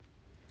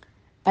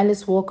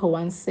Alice Walker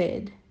once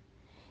said,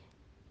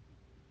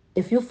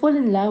 if you fall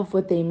in love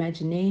with the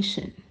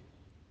imagination,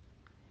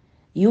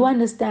 you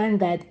understand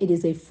that it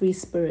is a free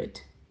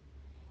spirit.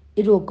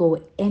 It will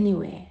go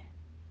anywhere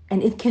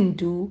and it can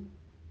do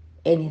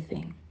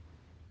anything.